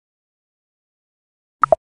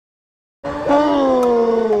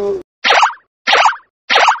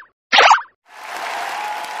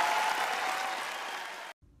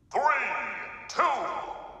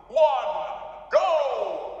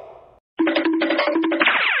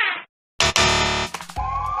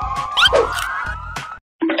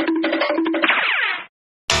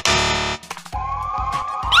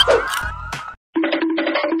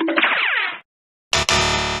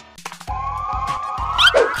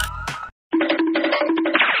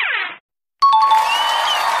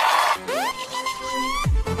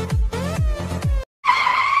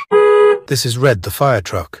This is Red, the fire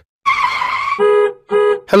truck.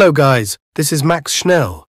 Hello guys, this is Max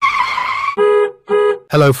Schnell.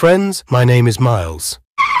 Hello friends, my name is Miles.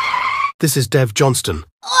 This is Dev Johnston.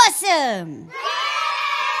 Awesome!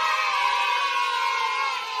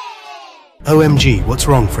 OMG, what's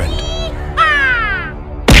wrong, friend?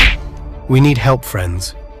 We need help,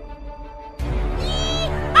 friends.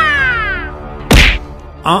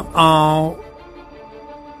 Uh-oh.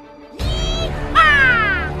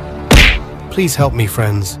 Please help me,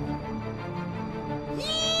 friends.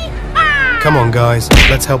 Come on, guys.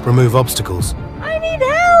 Let's help remove obstacles. I need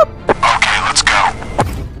help! Okay, let's go.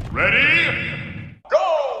 Ready?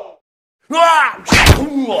 Go!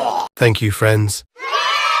 Thank you, friends.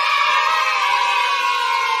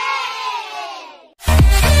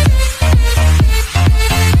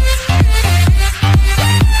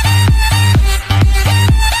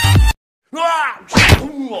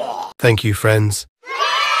 Thank you, friends.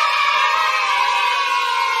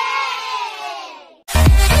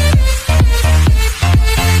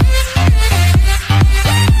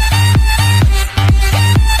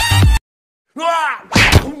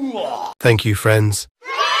 Thank you, friends.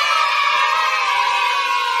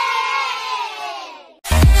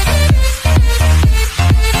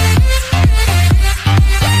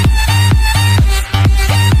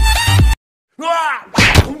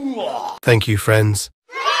 Thank you, friends.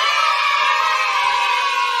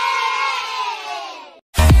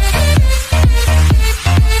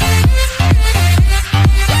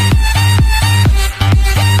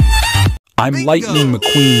 I'm Lightning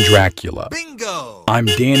McQueen Dracula. Bingo! I'm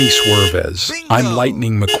Danny Swervez. Bingo! I'm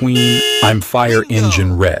Lightning McQueen. I'm Fire Bingo!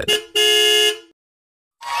 Engine Red.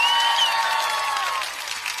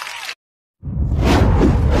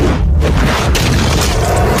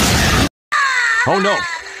 Oh no!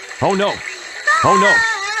 Oh no! Oh no!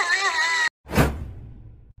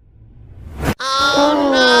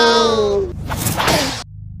 Oh no!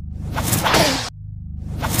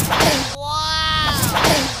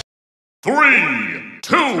 Wow! 3,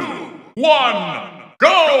 2, 1,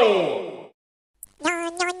 go!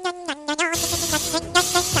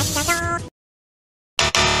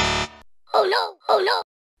 Oh no! Oh no!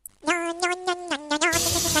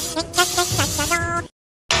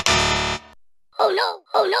 Oh no!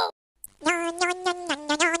 Oh no!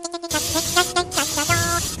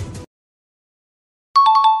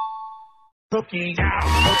 Cookie down,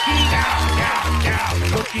 cookie down, down, down,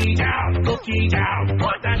 cookie down, cookie down.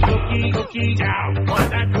 Put that cookie down, put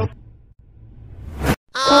that cookie.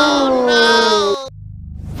 Oh no!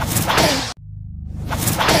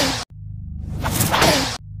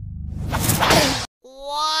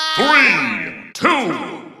 Wow! 3, 2,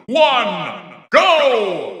 1,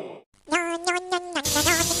 go!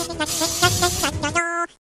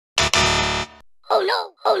 Oh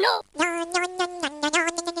no! Oh no!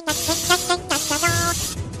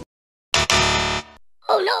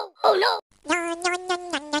 Oh no! Oh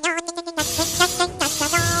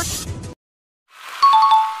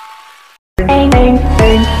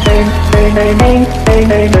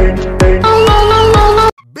no!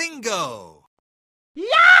 Bingo!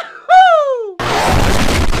 Yahoo!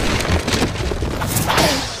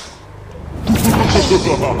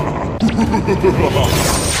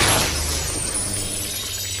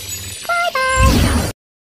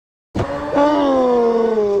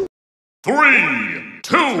 Oh. 3,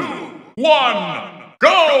 2, 1,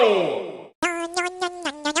 go! Oh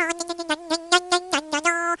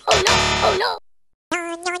no! Oh no!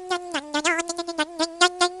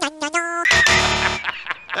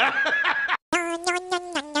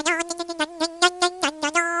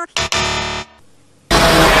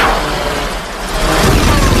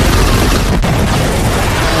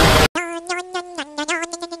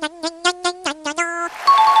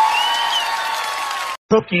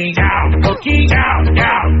 Cookie down,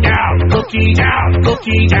 down, down, cookie down,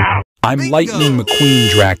 cookie down. I'm Bingo! Lightning McQueen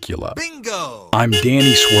Dracula. Bingo! I'm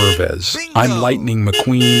Danny Swervez. Bingo! I'm Lightning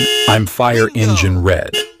McQueen. I'm Fire Bingo! Engine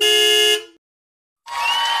Red.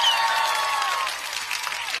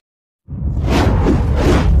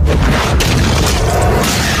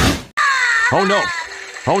 Oh no!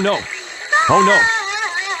 Oh no! Oh no!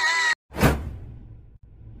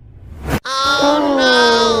 Oh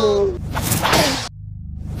no!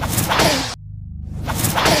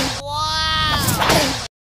 Wow!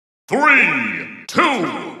 3, 2,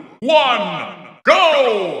 1,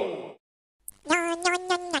 go!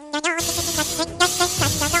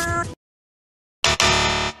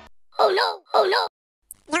 Oh no! Oh no!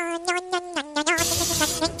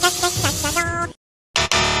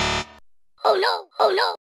 Oh no! Oh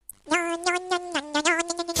no!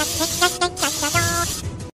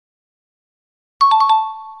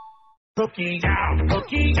 cookie down,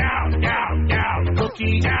 cookie down, down, down,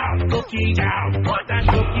 cookie down, cookie down. Put that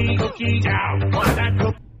cookie down, put that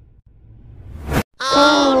cookie.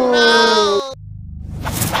 Oh no!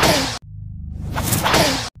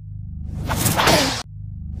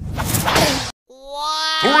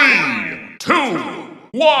 3, 2,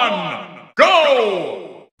 1,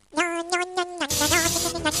 go!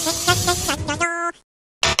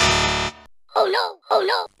 Oh no! Oh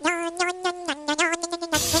no!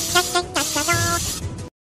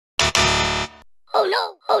 Oh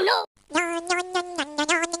no! Oh no! Bang,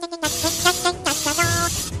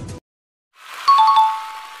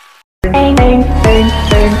 bang, bang,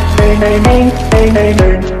 bang, bang, bang, bang, bang,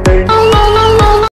 bang.